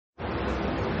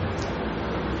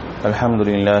الحمد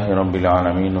لله رب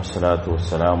العالمين والصلاة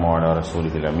والسلام على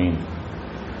رسوله الأمين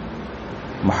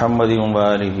محمد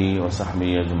وآله وصحبه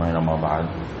أجمعين أما بعد.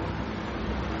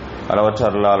 அளவற்ற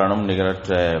அருளாளனும்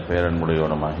நிகரற்ற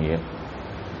பேரன்புடையவனுமாகிய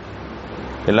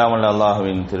எல்லாம் வல்ல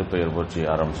அல்லாஹுவின் திருப்பெயர் போற்றி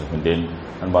ஆரம்பிக்கின்றேன்.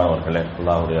 அன்பானவர்களே,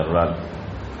 அல்லாஹுடைய அருளால்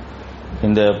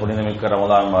இந்த புனிதமிக்க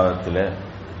ரமலான் மாதத்தில்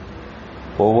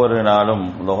ஒவ்வொரு நாளும்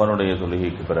லுஹருடைய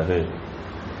தொழுகைக்கு பிறகு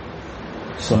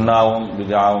சுன்னாவும்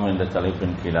பித்ஆவும் என்ற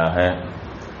தலைப்பின் கீழாக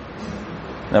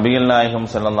நபிகள் நாயகம்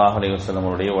ஸல்லல்லாஹு அலைஹி வஸல்லம்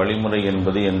அவருடைய வழிமுறை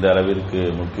என்பது எந்த அளவிற்கு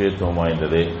முக்கியத்துவம்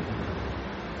வாய்ந்தது,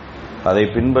 அதை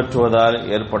பின்பற்றுவதால்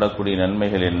ஏற்படக்கூடிய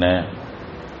நன்மைகள் என்ன,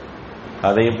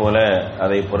 அதே போல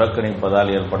அதை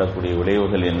புறக்கணிப்பதால் ஏற்படக்கூடிய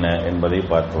விளைவுகள் என்ன என்பதை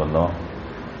பார்த்து வந்தோம்.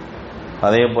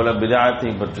 அதே போல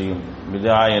பித்ஆத்தை பற்றியும்,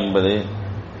 பித்ஆ என்பது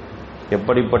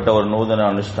எப்படிப்பட்ட ஒரு நூதன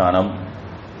அனுஷ்டானம்,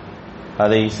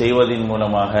 அதை செய்வதின்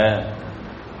மூலமாக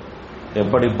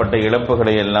எப்படிப்பட்ட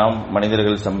இழப்புகளை எல்லாம்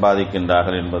மனிதர்கள்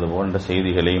சம்பாதிக்கின்றார்கள் என்பது போன்ற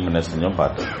செய்திகளையும் என்ன செஞ்சோம்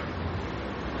பார்த்தோம்.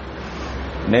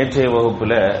 நேற்றைய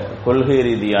வகுப்புல கொள்கை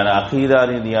ரீதியான அகீதா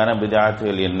ரீதியான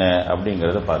பித்ஆத்துகள் என்ன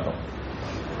அப்படிங்கறத பார்த்தோம்.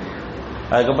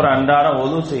 அதுக்கப்புறம் அன்றாடம்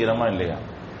ஒது செய்யறோமா இல்லையா,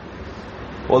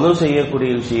 ஒது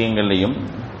செய்யக்கூடிய விஷயங்கள்லையும்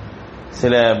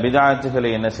சில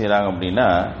பித்ஆத்துகளை என்ன செய்யறாங்க அப்படின்னா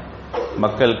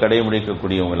மக்கள்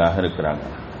கடைபிடிக்கக்கூடியவங்களாக இருக்கிறாங்க.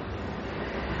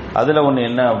 அதுல ஒண்ணு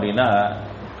என்ன அப்படின்னா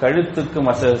கழுத்துக்கு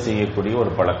மசஹ் செய்யக்கூடிய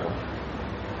ஒரு பழக்கம்.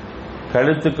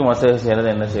 கழுத்துக்கு மசஹ் செய்யறது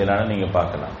என்ன செய்யலாம்னு நீங்க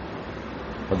பார்க்கலாம்.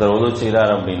 ஒருத்தர் ஒது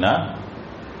செய்யறார் அப்படின்னா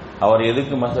அவர்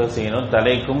எதுக்கு மசஹ் செய்யணும்,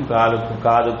 தலைக்கும்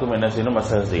காதுக்கும் என்ன செய்யணும்,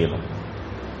 மசஹ் செய்யணும்.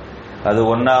 அது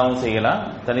ஒன்னாவும் செய்யலாம்,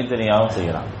 தனித்தனியாகவும்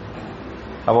செய்யலாம்.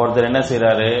 அப்ப ஒருத்தர் என்ன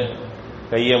செய்யறாரு,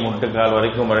 கையை முட்டுக்கால்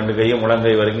வரைக்கும், ரெண்டு கையை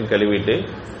முழங்கை வரைக்கும் கழுவிட்டு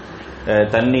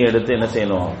தண்ணி எடுத்து என்ன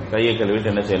செய்யணும், கையை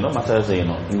கழுவிட்டு என்ன செய்யணும், மசஹ்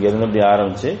செய்யணும். இங்க இருந்து இப்படி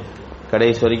ஆரம்பிச்சு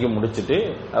கடைசி வரைக்கும் முடிச்சுட்டு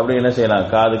அப்படி என்ன செய்யலாம்,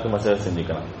 காதுக்கு மசஹ்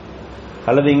செஞ்சுக்கலாம்.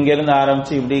 அல்லது இங்க இருந்து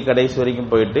ஆரம்பிச்சு இப்படி கடைசி வரைக்கும்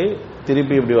போயிட்டு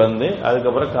திருப்பி இப்படி வந்து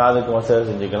அதுக்கப்புறம் காதுக்கு மசஹ்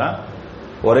செஞ்சுக்கலாம்.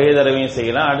 ஒரே தடவையும்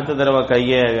செய்யலாம், அடுத்த தடவை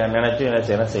கையை நினைச்சு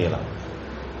என்ன செய்யலாம்.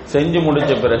 செஞ்சு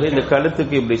முடிச்ச பிறகு இந்த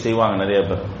கழுத்துக்கு இப்படி செய்வாங்க நிறைய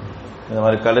பேர். இந்த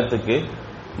மாதிரி கழுத்துக்கு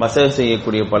மசஹ்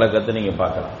செய்யக்கூடிய பழக்கத்தை நீங்க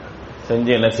பார்க்கலாம்.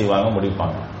 செஞ்சு என்ன செய்வாங்க,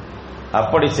 முடிப்பாங்க.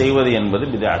 அப்படி செய்வது என்பது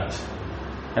பித்ஆத்.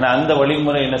 ஏன்னா அந்த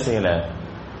வழிமுறை என்ன செய்யல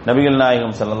நபிகள்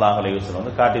நாயகம் ஸல்லல்லாஹு அலைஹி வஸல்லம்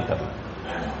வந்து காட்டி தரல.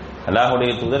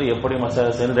 அல்லாஹ்வுடைய தூதர் எப்படி மசஹ்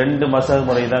செய்யணும், ரெண்டு மசஹ்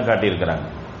முறை தான் காட்டியிருக்கிறாங்க.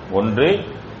 ஒன்று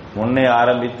முன்னே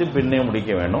ஆரம்பித்து பின்னே முடிக்க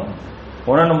வேணும்,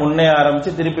 ஒன்னு முன்னே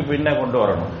ஆரம்பிச்சு திருப்பி பின்னே கொண்டு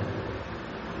வரணும்.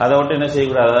 அதை விட்டு என்ன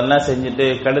செய்யக்கூடாது, அதெல்லாம் செஞ்சுட்டு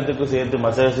கழுத்துக்கு சேர்த்து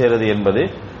மசஹ் செய்யறது என்பது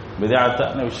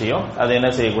பித்ஆத்தான விஷயம். அதை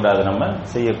என்ன செய்யக்கூடாது, நம்ம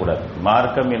செய்யக்கூடாது.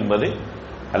 மார்க்கம் என்பது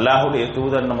அல்லாஹ்வுடைய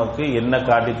தூதர் நமக்கு என்ன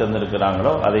காட்டி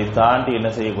தந்திருக்கிறாங்களோ அதை தாண்டி என்ன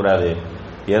செய்யக்கூடாது,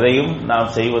 எதையும் நாம்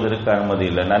செய்வதற்கு அனுமதி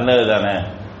இல்லை. நல்லது தானே,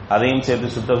 அதையும் சேர்த்து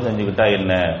சுத்தம் செஞ்சுக்கிட்டா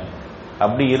என்ன.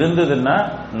 அப்படி இருந்ததுன்னா,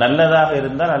 நல்லதாக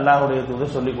இருந்தால் அல்லாஹ்வுடைய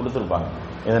தூதர் சொல்லி கொடுத்துருப்பாங்க,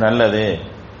 இது நல்லது,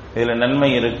 இதுல நன்மை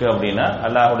இருக்கு அப்படின்னா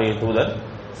அல்லாஹ்வுடைய தூதர்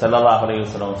ஸல்லல்லாஹு அலைஹி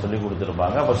வஸல்லம் சொல்லி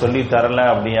கொடுத்துருப்பாங்க. அப்ப சொல்லி தரல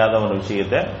அப்படியாத ஒரு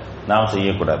விஷயத்தை நாம்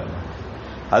செய்யக்கூடாது.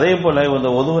 அதே போல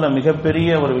இந்த ஒதுவுல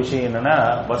மிகப்பெரிய ஒரு விஷயம் என்னன்னா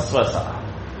வஸ்வஸா.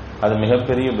 அது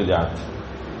மிகப்பெரிய பித்ஆத்.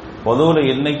 ஒதுவுல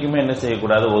என்னைக்குமே என்ன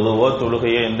செய்யக்கூடாது, ஒதுவோ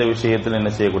தொழுகையோ எந்த விஷயத்துல என்ன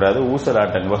செய்யக்கூடாது,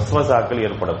 ஊசலாட்டங்கள் வஸ்வசாக்கள்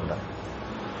ஏற்படக்கூடாது.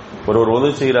 ஒரு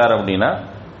ஒது செய்கிறார் அப்படின்னா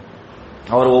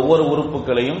அவர் ஒவ்வொரு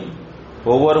உறுப்புகளையும்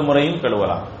ஒவ்வொரு முறையும்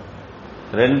கழுவலாம்,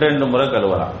 ரெண்டு முறை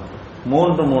கழுவலாம்,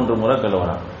 மூன்று முறை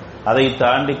கழுவலாம். அதை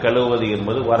தாண்டி கழுவுவது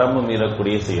என்பது வரம்பு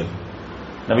மீறக்கூடிய செயல்.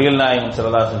 நபிகள் நாயகம்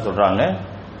ஸல்லல்லாஹு அலைஹி வஸல்லம் சொல்றாங்க,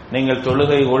 நீங்கள்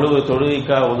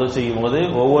தொழுகைக்காக ஒது செய்யும் போது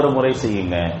ஒவ்வொரு முறை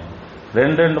செய்யுங்க,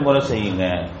 ரெண்டு முறை செய்யுங்க,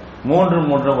 மூன்று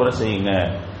முறை செய்யுங்க.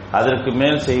 அதற்கு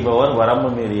மேல் செய்பவர் வரம்பு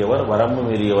மீறியவர், வரம்பு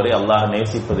மீறியவரை அல்லாஹ்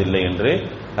நேசிப்பதில்லை என்று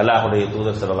அல்லாஹ்வுடைய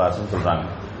தூதர் ஸல்லல்லாஹு அலைஹி வஸல்லம் சொல்றாங்க.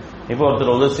 இப்போ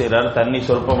ஒருத்தர் உதவி செய்யறாரு, தண்ணி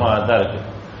சொற்பமாக தான் இருக்கு.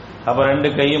 அப்ப ரெண்டு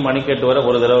கையும் மணிக்கட்டு வர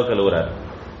ஒரு தடவை கழுவுறாரு,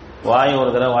 வாய்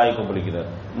ஒரு தடவை வாய்க்கு பிடிக்கிறார்,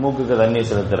 மூக்குக்கு தண்ணி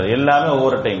செலுத்துறாரு. எல்லாமே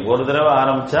ஒவ்வொரு டைம். ஒரு தடவை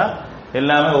ஆரம்பிச்சா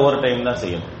எல்லாமே ஒவ்வொரு டைம் தான்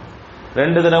செய்யணும்.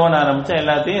 ரெண்டு தடவை ஆரம்பிச்சா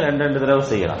எல்லாத்தையும் ரெண்டு தடவை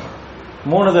செய்யலாம்.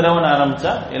 மூணு தடவை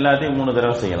ஆரம்பிச்சா எல்லாத்தையும் மூணு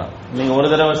தடவை செய்யலாம். நீங்க ஒரு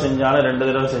தடவை செஞ்சாலும், ரெண்டு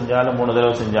தடவை செஞ்சாலும், மூணு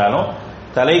தடவை செஞ்சாலும்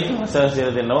தலைக்கு மசஹ்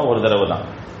செய்யறது என்னவோ ஒரு தடவை தான்.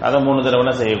 அதை மூணு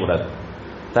தடவை செய்யக்கூடாது.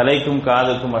 தலைக்கும்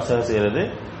காதுக்கும் மசஹ் செய்யறது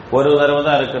ஒரு தடவை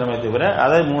தான் இருக்கணுமே தவிர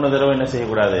அதை மூணு தடவை என்ன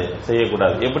செய்யக்கூடாது.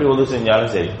 எப்படி ஒது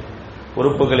செஞ்சாலும் சரி,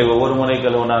 உறுப்புகளை ஒவ்வொரு முறை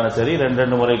கழுவுனாலும் சரி,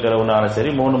 ரெண்டு முறை கழுவுனாலும் சரி,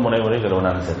 மூணு முறை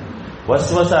கழுவுனாலும் சரி,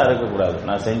 வஸ்வஸா இருக்கக்கூடாது.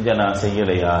 நான் செஞ்சேனா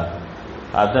செய்யலையா,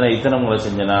 இத்தனை முறை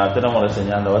செஞ்சனா அத்தனை முறை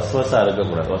செஞ்சா, அந்த வஸ்வஸா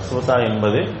இருக்கக்கூடாது. வஸ்வஸா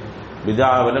என்பது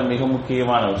பித்ஆவில மிக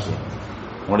முக்கியமான விஷயம்.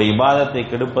 உங்களுடைய இபாதத்தை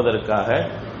கெடுப்பதற்காக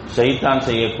ஷைத்தான்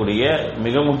செய்யக்கூடிய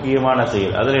மிக முக்கியமான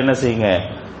செயல். அதில் என்ன செய்யுங்க,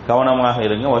 கவனமாக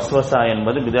இருங்க. வஸ்வஸா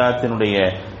என்பது பித்ஆத்தினுடைய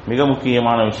மிக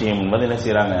முக்கியமான விஷயம் என்பது என்ன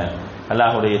செய்யறாங்க,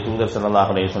 அல்லாஹ்வுடைய தூதர்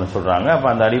ஸல்லல்லாஹு அலைஹி வஸல்லம் சொல்றாங்க. அப்ப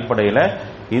அந்த அடிப்படையில்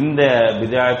இந்த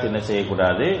பித்அத் என்ன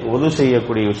செய்யக்கூடாது, ஒது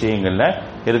செய்யக்கூடிய விஷயங்கள்ல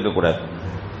இருக்கக்கூடாது.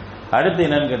 அடுத்து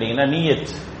என்னன்னு கேட்டீங்கன்னா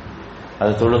நியத்,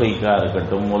 அது தொழுகைக்காக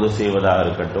இருக்கட்டும், ஒது செய்வதாக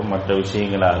இருக்கட்டும், மற்ற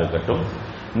விஷயங்களாக இருக்கட்டும்,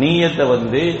 நியத்தை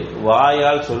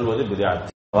வாயால் சொல்வது பித்அத்.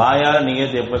 வாயால்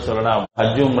நியத் எப்ப சொல்லலாம்,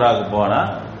 ஹஜ் உம்ராக்கு போனா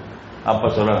அப்ப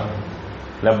சொல்லலாம்,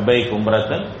 லப்பைக்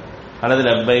உம்ரத்தன் அல்லது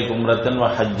லப்பைக் உம்ரத்தன் வ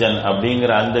ஹஜ்ஜன்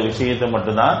அப்படிங்கிற அந்த விஷயத்தை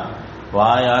மட்டும்தான்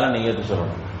வாயால நியத்து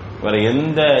சொல்லணும். வேற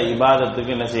எந்த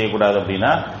இபாதத்துக்கும் என்ன செய்யக்கூடாது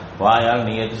அப்படின்னா வாயால்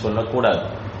நியத்து சொல்லக்கூடாது.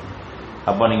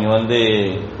 அப்ப நீங்க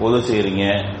ஒது செய்யறீங்க,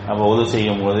 அப்ப ஒது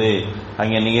செய்யும் போது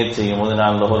அங்க நியத் செய்யும் போது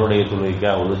நான் லொஹருடைய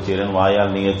தொழுகைக்கா ஒது செய்யறேன்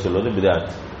வாயால் நியத் சொல்வது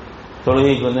பித்அத்.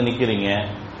 தொழுகைக்கு நிக்கிறீங்க,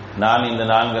 நான் இந்த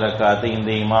 4 ரக்காத்தை இந்த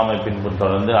இமாமை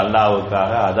பின்பற்றி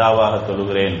அல்லாஹ்வுக்காக அதாவாக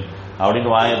தொழுகிறேன் அப்படின்னு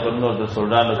வாயை திறந்து ஒருத்தர்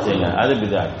சொல்றான்னு வச்சுங்க, அது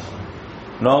பித்அத்.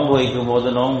 நோன்பு வைக்கும் போது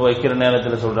நோன்பு வைக்கிற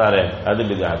நேரத்தில் சொல்றாரு, அது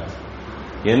பித்அத்.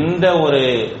 எந்த ஒரு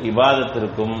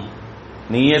இபாதத்திற்கும்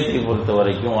நியத்தை பொறுத்த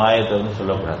வரைக்கும் வாயத்தை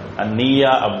சொல்லக்கூடாது.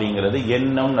 அந்நியா அப்படிங்கிறது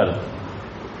எண்ணம் அர்த்தம்.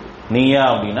 நீயா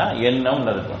அப்படின்னா எண்ணம்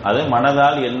அர்த்தம். அது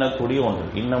மனதால் எண்ணக்கூடிய ஒன்று.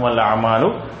 இன்னமல் அமாலு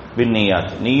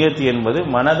பின்னியாத். நியத் என்பது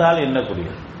மனதால்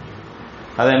எண்ணக்கூடியது.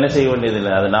 அதை என்ன செய்ய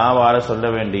வேண்டியதில்லை, அது நாவால சொல்ல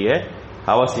வேண்டிய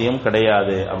அவசியம்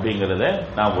கிடையாது அப்படிங்கிறத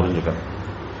நான் புரிஞ்சுக்கிறேன்.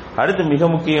 அடுத்து மிக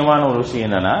முக்கியமான ஒரு விஷயம்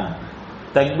என்னன்னா,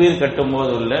 தக்பீர் கட்டும்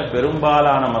போது உள்ள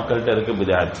பெரும்பாலான மக்கள்கிட்ட இருக்கு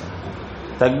பித்அத்.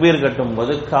 தக்பீர் கட்டும்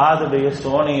போது காதுடைய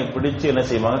சோனையை பிடிச்சு என்ன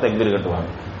செய்வாங்க, தக்பீர் கட்டுவாங்க.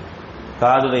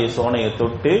 காதுடைய சோனையை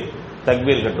தொட்டு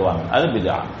தக்பீர் கட்டுவாங்க, அது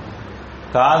பித்அத்.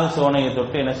 காது சோனையை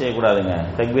தொட்டு என்ன செய்யக்கூடாதுங்க,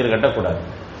 தக்பீர் கட்டக்கூடாது.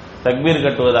 தக்பீர்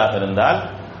கட்டுவதாக இருந்தால்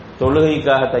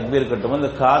தொழுகைக்காக தக்பீர் கட்டும் இந்த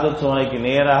காது சோனைக்கு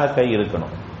நேராக கை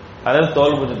இருக்கணும், அல்லது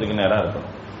தோல் புஜத்துக்கு நேராக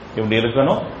இருக்கணும். இப்படி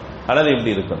இருக்கணும் அல்லது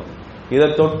இப்படி இருக்கணும். இதை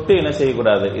தொட்டு என்ன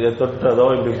செய்யக்கூடாது, இதை தொட்டதோ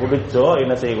இப்படி பிடிச்சோ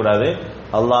என்ன செய்யக்கூடாது,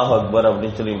 அல்லாஹ் அக்பர்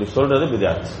அப்படின்னு சொல்லி இப்படி சொல்றது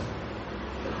பித்அத்.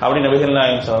 அப்படி நபிகள்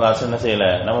நாயகம் ஸல்லல்லாஹு அலைஹி வஸல்லம் என்ன செய்யல,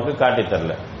 நமக்கு காட்டி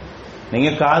தரல. நீங்க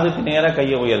காதுக்கு நேராக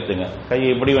கையை உயர்த்துங்க. கையை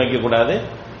இப்படி வைக்கக்கூடாது,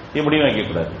 இப்படியும்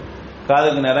வைக்கக்கூடாது.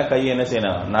 காதுக்கு நேராக கையை என்ன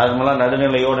செய்யணும், நார்மலா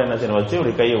நடுநிலையோடு என்ன செய்யணும் வச்சு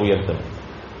இப்படி கையை உயர்த்தணும்.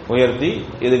 உயர்த்தி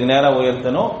இதுக்கு நேரம்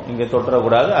உயர்த்தணும், இங்க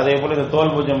தொட்டக்கூடாது. அதே போல இந்த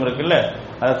தோல் பூஜ்யம் இருக்குல்ல,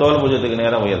 அந்த தோல் பூஜ்யத்துக்கு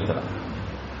நேரம் உயர்த்தணும்.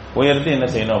 உயர்த்தி என்ன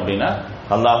செய்யணும் அப்படின்னா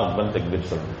அல்லாஹ் அக்பர் தக்பீர்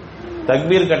சொல்லணும்.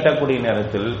 தக்பீர் கட்டக்கூடிய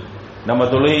நேரத்தில் நம்ம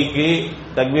தொழுகைக்கு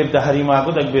தக்பீர்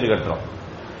தஹரீமாக்கும் தக்பீர் கட்டுறோம்,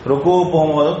 ருக்கு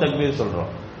போகும்போதும் தக்பீர்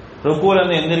சொல்றோம், ருக்குல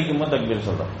இருந்து எந்திரிக்கும் போது தக்பீர்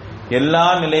சொல்றோம். எல்லா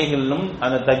நிலைகளிலும்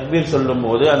அந்த தக்பீர் சொல்லும்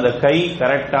போது அந்த கை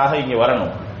கரெக்டாக இங்க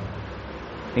வரணும்.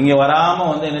 இங்க வராம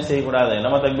என்ன செய்யக்கூடாது,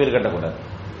 நம்ம தக்பீர் கட்டக்கூடாது.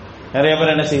 நிறைய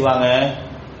பேர் என்ன செய்வாங்க,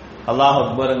 அல்லாஹ்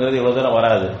அக்பர்ங்கிறது இவ்வளவு தூரம்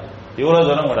வராது, இவ்வளவு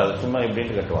தூரம் வராது, சும்மா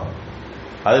இப்படின்னு கட்டுவாங்க.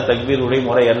 அது தக்பீர் உடைய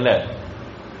முறை அல்ல.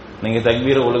 நீங்க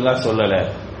தக்பீரை ஒழுங்கா சொல்லல,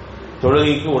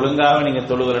 தொழுகைக்கு ஒழுங்காக நீங்க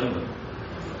தொழுகிறன்னு.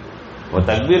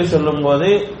 தக்பீர் சொல்லும் போது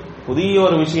புதிய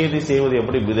ஒரு விஷயத்தை செய்வது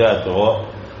எப்படி பித்அத்தோ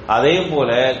அதே போல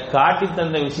காட்டி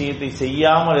தந்த விஷயத்தை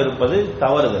செய்யாமல் இருப்பது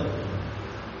தவறுகள்.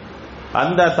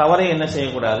 அந்த தவறை என்ன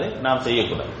செய்யக்கூடாது, நாம்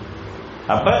செய்யக்கூடாது.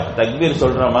 அப்ப தக்பீர்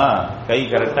சொல்றோமா, கை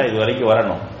கரெக்டா இது வரைக்கும்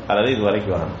வரணும் அல்லது இது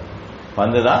வரைக்கும் வரணும்,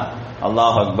 வந்துதான்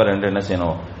அல்லாஹ் அக்பர் என்று என்ன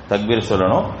செய்யணும், தக்பீர்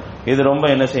சொல்லணும். இது ரொம்ப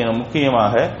என்ன செய்யணும்,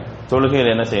 முக்கியமாக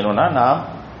தொழுகையில் என்ன செய்யணும்னா நாம்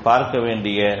பார்க்க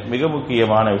வேண்டிய மிக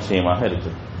முக்கியமான விஷயமாக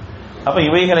இருக்குது. அப்ப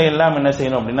இவைகளை எல்லாம் என்ன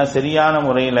செய்யணும் அப்படின்னா சரியான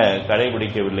முறையில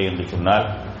கடைபிடிக்கவில்லை என்று சொன்னால்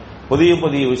புதிய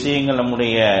புதிய விஷயங்கள்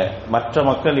நம்முடைய மற்ற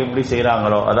மக்கள் எப்படி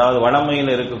செய்யறாங்களோ, அதாவது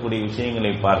வளமையில் இருக்கக்கூடிய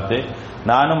விஷயங்களை பார்த்து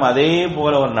நானும் அதே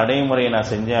போல ஒரு நடைமுறையை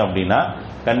நான் செஞ்சேன் அப்படின்னா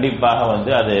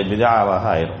கண்டிப்பாக அது பித்அவாக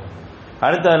ஆயிரும்.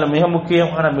 அடுத்து அதுல மிக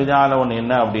முக்கியமான பித்அல ஒன்று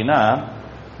என்ன அப்படின்னா,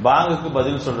 பாங்குக்கு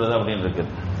பதில் சொல்றது அப்படின்னு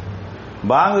இருக்குது.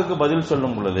 பாங்குக்கு பதில்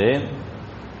சொல்லும் பொழுது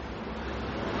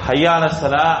ஹய்யால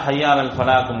ஸலா ஹய்யால்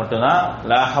ஃபலாக்கு மட்டும்தான்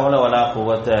லா ஹவ்ல வலா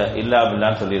குவத்த இல்லா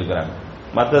பில்லான்னு சொல்லியிருக்கிறாங்க.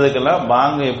 மற்றதுக்கெல்லாம்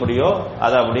பாங்கு எப்படியோ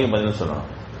அதை அப்படியே பதில் சொல்லணும்.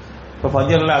 இப்ப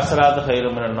ஃபஜ்ர்ல அஸ்ஸலாத்து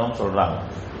கைரும் மினன் நௌம் சொல்றாங்க,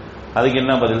 அதுக்கு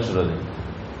என்ன பதில் சொல்றது?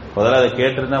 முதல்ல அதை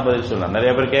கேட்டுருந்தா பதில் சொல்லலாம்.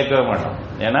 நிறைய பேர் கேட்கவே மாட்டோம்,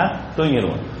 ஏன்னா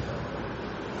தூங்கிடுவோம்.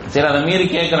 சரி, அதை மீறி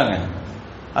கேட்கறாங்க,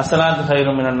 அஸ்ஸலாத்து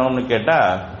கைரும் மினன் நௌம்னு கேட்டா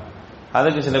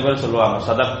அதுக்கு சில பேர் சொல்லுவாங்க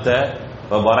சதக்த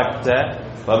பரக்த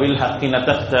வபில் ஹக்கி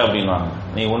நதக்த அப்படின்வாங்க.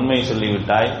 நீ உண்மை சொல்லி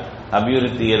விட்டாய்,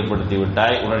 அபிவிருத்தி ஏற்படுத்தி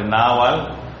விட்டாய், உன்னுடைய நாவால்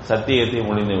சத்தியத்தை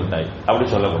முடிந்து விட்டாய். அப்படி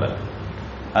சொல்லக்கூடாது,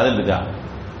 அது பித்அத்.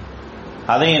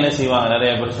 அதையும் என்ன செய்வாங்க,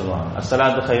 நிறைய பேர் சொல்லுவாங்க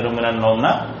அஸ்ஸலாத்து கைரும் மினன்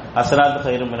நௌம்னா அஸ்ஸலாத்து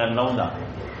கைரும் மினன் நௌம் தான்.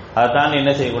 அதை தாண்டி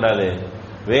என்ன செய்யக்கூடாது,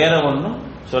 வேற ஒன்றும்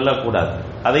சொல்லக்கூடாது.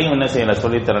 அதையும் என்ன செய்யல,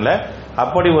 சொல்லித்தரல.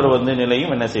 அப்படி ஒரு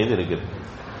நிலையும் என்ன செய்து இருக்குது.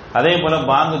 அதே போல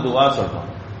பாங்கு துவா சொல்றோம்.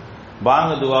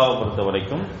 பாங்கு துவாவை பொறுத்த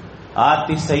வரைக்கும்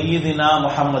ஆத்தி சையீதினா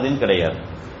முஹம்மதின் கிடையாது,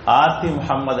 ஆத்தி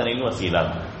முஹம்மதனில்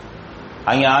வசீலத்.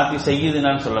 அங்கே ஆத்தி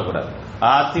சையீதினான்னு சொல்லக்கூடாது,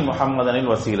 ஆத்தி முஹம்மதனில்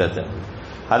வசீலத்.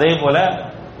 அதே போல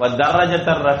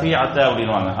தர்ரஜத்தர் ரஃபீஅத்த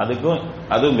அப்படின்வாங்க,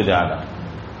 அதுவும் பித்ஆத்.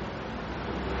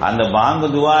 அந்த பாங்கு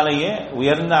துவாலையே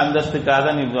உயர்ந்த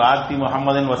அந்தஸ்துக்காக நீ ஆத்தி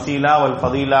முஹம்மதின் வசீலா வல்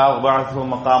ஃபதீலா வபஅத்ஹு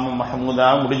மகாம மஹ்மூதா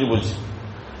முடிஞ்சு போச்சு.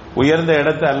 உயர்ந்த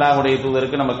இடத்தை அல்லாஹ்வுடைய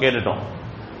தூதருக்கு நம்ம கேட்டுட்டோம்.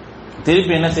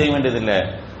 திருப்பி என்ன செய்ய வேண்டியதில்லை,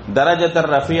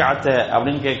 தரஜத்தர் ரஃபீஅத்த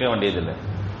அப்படின்னு கேட்க வேண்டியதில்லை.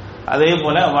 அதே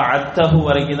போல வஅத்தஹு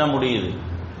வரைக்கும் தான் முடியுது.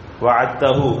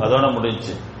 வஅத்தஹு அதோட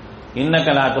முடிஞ்சு.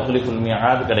 இன்னக லா துக்லிஃபுல்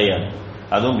மிஆத் கிடையாது,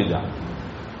 அதுவும் பித்ஆத்.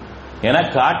 ஏன்னா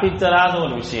காட்டித்தராத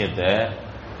ஒரு விஷயத்தை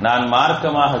நான்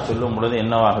மார்க்கமாக சொல்லும் பொழுது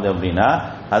என்னவாகுது அப்படின்னா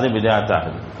அது பித்ஆத்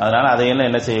ஆகுது. அதனால அதையெல்லாம்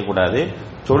என்ன செய்யக்கூடாது,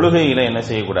 தொழுகையில என்ன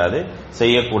செய்யக்கூடாது,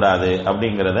 செய்யக்கூடாது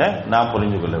அப்படிங்கிறத நாம்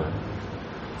புரிஞ்சு கொள்ள வேண்டும்.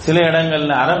 சில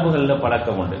இடங்கள்ல அரபுகள்ல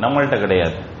பழக்கம் உண்டு, நம்மள்கிட்ட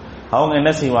கிடையாது. அவங்க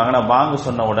என்ன செய்வாங்கன்னா பாங்கு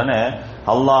சொன்ன உடனே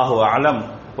அல்லாஹு அலம்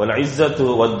வல் இஸ்ஸத்து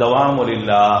வத்தவாமு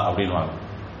லில்லாஹ் அப்படின்வாங்க.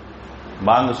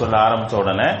 பாங்கு சொல்ல ஆரம்பிச்ச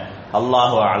உடனே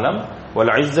அல்லாஹு அலம்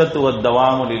வல் இஸ்ஸத்து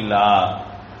வத்தவாமு லில்லாஹ்,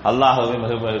 அல்லாஹ்வே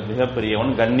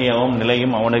மிகப்பெரியவன், கண்ணியமும்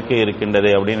நிலையும் அவனுக்கே இருக்கின்றது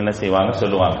அப்படின்னு என்ன செய்வாங்க,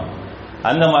 சொல்லுவாங்க.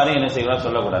 அந்த மாதிரி என்ன செய்வாங்க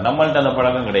சொல்லக்கூடாது. நம்மள்ட்ட அந்த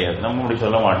பழக்கம் கிடையாது, நம்ம இப்படி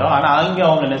சொல்ல மாட்டோம். ஆனா அங்கே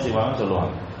அவங்க என்ன செய்வாங்க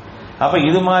சொல்லுவாங்க. அப்ப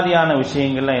இது மாதிரியான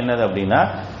விஷயங்கள்லாம் என்னது அப்படின்னா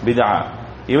பித்ஆத்.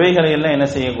 இவைகளை எல்லாம் என்ன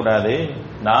செய்யக்கூடாது,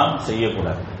 நாம்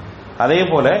செய்யக்கூடாது. அதே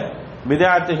போல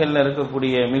பித்ஆத்துகள்ல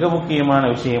இருக்கக்கூடிய மிக முக்கியமான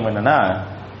விஷயம் என்னன்னா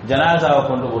ஜனாசாவை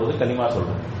கொண்டு போறது கலிமா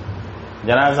சொல்றோம்.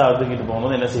 ஜனாசாவை தூக்கிட்டு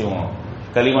போகும்போது என்ன செய்வோம்,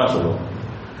 கலிமா சொல்லுவோம்.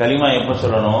 கலிமா எப்ப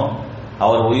சொல்லணும்,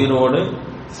 அவர் உயிரோடு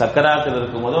சக்கராத்தில்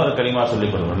இருக்கும்போது அவர் கலிமா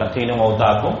சொல்லிக் கொடுக்கணும். லக்கீனு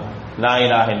மௌத்தாக்கும் லா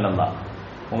இலாஹ இல்லல்லாஹ்.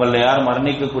 உங்களை யார்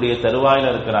மரணிக்கக்கூடிய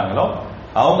தருவாயில இருக்கிறாங்களோ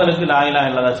அவங்களுக்கு லா இலாஹ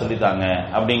இல்லல்லாஹ் சொல்லித்தாங்க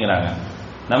அப்படிங்கிறாங்க.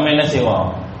 நம்ம என்ன செய்வோம்,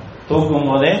 தூக்கும்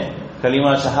போதே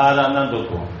கலிமா ஷஹாதான் தான்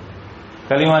தூக்குவோம்,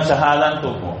 கலிமா ஷஹாதான்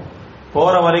தூக்குவோம்.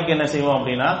 போற வரைக்கும் என்ன செய்வோம்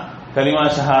அப்படின்னா கலிமா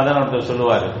ஷஹாதான் ஒருத்தர்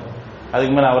சொல்லுவாரு,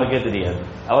 அதுக்கு மேல அவருக்கே தெரியாது,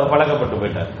 அவர் பழக்கப்பட்டு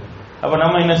போயிட்டார். அப்ப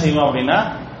நம்ம என்ன செய்வோம் அப்படின்னா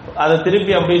அதை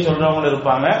திருப்பி அப்படியே சொல்றவங்களும்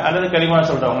இருப்பாங்க, அல்லது கலிமா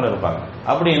சொல்றவங்களும் இருப்பாங்க.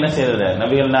 அப்படி என்ன செய்யறது,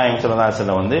 நபிகள் நாயகம் ஸல்லல்லாஹு அலைஹி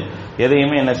வஸல்லம் வந்து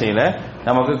எதையுமே என்ன செய்யல,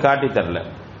 நமக்கு காட்டி தரல.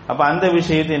 அப்ப அந்த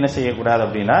விஷயத்தை என்ன செய்யக்கூடாது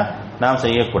அப்படின்னா நாம்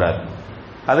செய்யக்கூடாது.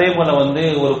 அதே போல வந்து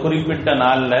ஒரு குறிப்பிட்ட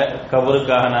நாள்ல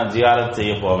கபருக்காக நான் ஜியாரத்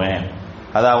செய்ய போவேன்,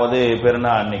 அதாவது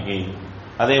பெருநாள் அன்னைக்கு,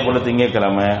 அதே போல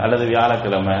திங்கட்கிழமை அல்லது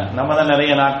வியாழக்கிழமை, நம்ம தான்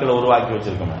நிறைய நாட்களை உருவாக்கி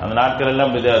வச்சிருக்கோம், அந்த நாட்கள்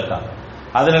எல்லாம் பித்ஆத் தான்.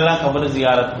 அதுல எல்லாம் கபரு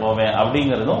ஜியாரத் போவேன்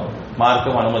அப்படிங்கிறதும்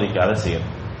மார்க்கம் அனுமதிக்காத செயல்.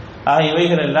 ஆக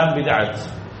இவைகள் எல்லாம் பித்ஆத்.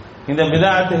 இந்த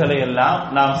பித்ஆத்துகளை எல்லாம்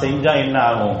நாம் செஞ்சா என்ன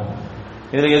ஆகும்,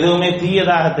 இதுல எதுவுமே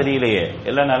தீயதாக தெரியலையே,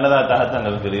 எல்லாம் நல்லதாகத்தான்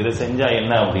இருக்குது. இதை செஞ்சா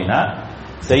என்ன அப்படின்னா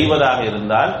செய்வதாக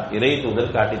இருந்தால் இறை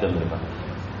தூதர் காட்டி தந்திருக்கணும்,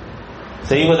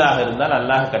 செய்வதாக இருந்தால்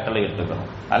அல்லாஹ் கட்டளை எடுத்துக்கணும்.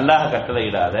 அல்லாஹ் கட்டளை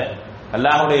இடாத,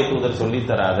 அல்லாஹுடைய தூதர் சொல்லித்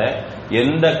தராத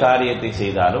எந்த காரியத்தை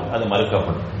செய்தாலும் அது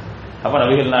மறுக்கப்படும். அப்ப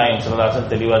நபிகள் நாயகம் ஸல்லல்லாஹு அலைஹி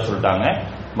வஸல்லம் தெளிவா சொல்லிட்டாங்க,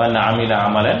 மன் அமில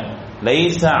அமலன்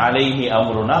லைஸ அலைஹி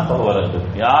அம்ருனா ஃபஹுவ ரத்து.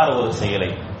 யார் ஒரு செயலை,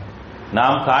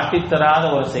 நாம் காட்டித்தராத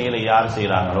ஒரு செயலை யார்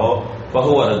செய்யறாங்களோ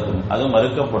ஃபஹுவ ரத்து, அது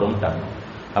மறுக்கப்படும்.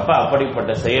 அப்ப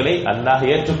அப்படிப்பட்ட செயலை அல்லாஹ்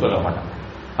ஏற்றுக்கொள்ள மாட்டான்.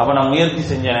 அப்ப நான் முயற்சி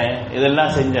செஞ்சனே,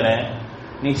 இதெல்லாம் செஞ்சனே,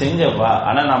 நீ செஞ்சப்பா,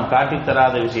 ஆனா நாம்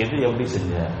காட்டித்தராத விஷயத்தை எப்படி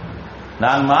செஞ்ச,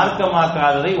 நான்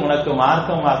மார்க்கமாக்காததை உனக்கு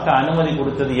மார்க்கமாக்க அனுமதி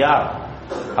கொடுத்தது யார்,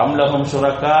 அம்லஹும்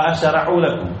ஷுரக்கா ஷரஉ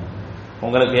லக்கும்,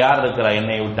 உங்களுக்கு யார் இருக்கிறா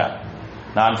என்னை விட்டா,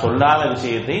 நான் சொல்லாத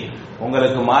விஷயத்தை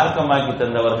உங்களுக்கு மார்க்கமாக்கி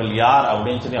தந்தவர்கள் யார்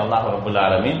அப்படின்னு சொல்லி அல்லாஹ் ரப்பல்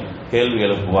ஆலமீன் கேள்வி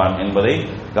எழுப்புவான் என்பதை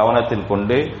கவனத்தில்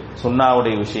கொண்டு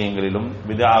சுன்னாவுடைய விஷயங்களிலும்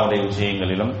பித்ஆவுடைய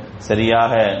விஷயங்களிலும்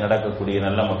சரியாக நடக்கக்கூடிய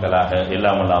நல்ல மக்களாக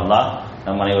எல்லாம் வல்ல அல்லாஹ்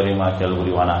நம் அனைவரையும் ஆக்கியல்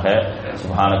புரிவானாக.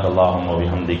 சுப்ஹானக அல்லாஹும்ம வ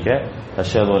பிஹம்திக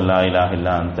அஷ்ஹது அன் லா இலாஹ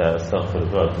இல்லா அன்த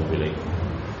அஸ்தக்ஃபிருக வ அத்தூபு இலைக்.